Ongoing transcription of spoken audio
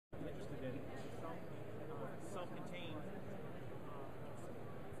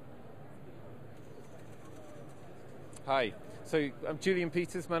Hi. So I'm Julian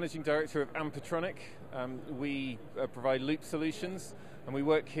Peters, Managing Director of Ampetronic. We provide loop solutions, and we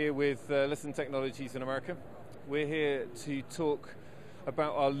work here with Listen Technologies in America. We're here to talk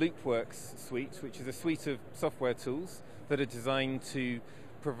about our Loopworks suite, which is a suite of software tools that are designed to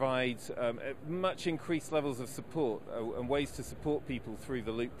provide much increased levels of support and ways to support people through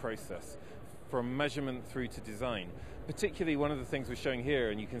the loop process, from measurement through to design. Particularly one of the things we're showing here,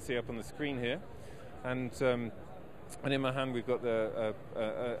 and you can see up on the screen here, and in my hand we've got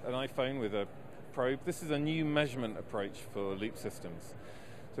an iPhone with a probe. This is a new measurement approach for loop systems.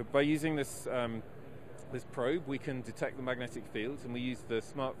 So by using this probe, we can detect the magnetic fields, and we use the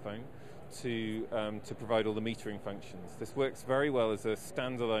smartphone to provide all the metering functions. This works very well as a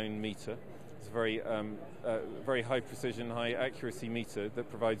standalone meter. It's a very high precision, high accuracy meter that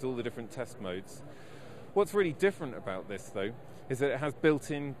provides all the different test modes. What's really different about this, though, is that it has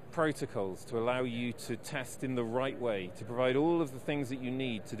built-in protocols to allow you to test in the right way, to provide all of the things that you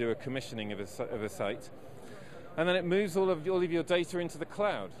need to do a commissioning of a site. And then it moves all of your data into the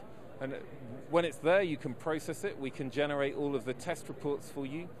cloud. And when it's there, you can process it, we can generate all of the test reports for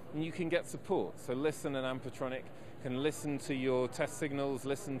you, and you can get support. So Listen and Ampetronic can listen to your test signals,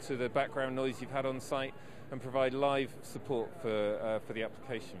 listen to the background noise you've had on site, and provide live support for the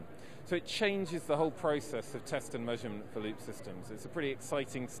application. So it changes the whole process of test and measurement for loop systems. It's a pretty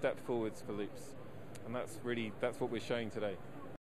exciting step forwards for loops. And that's what we're showing today.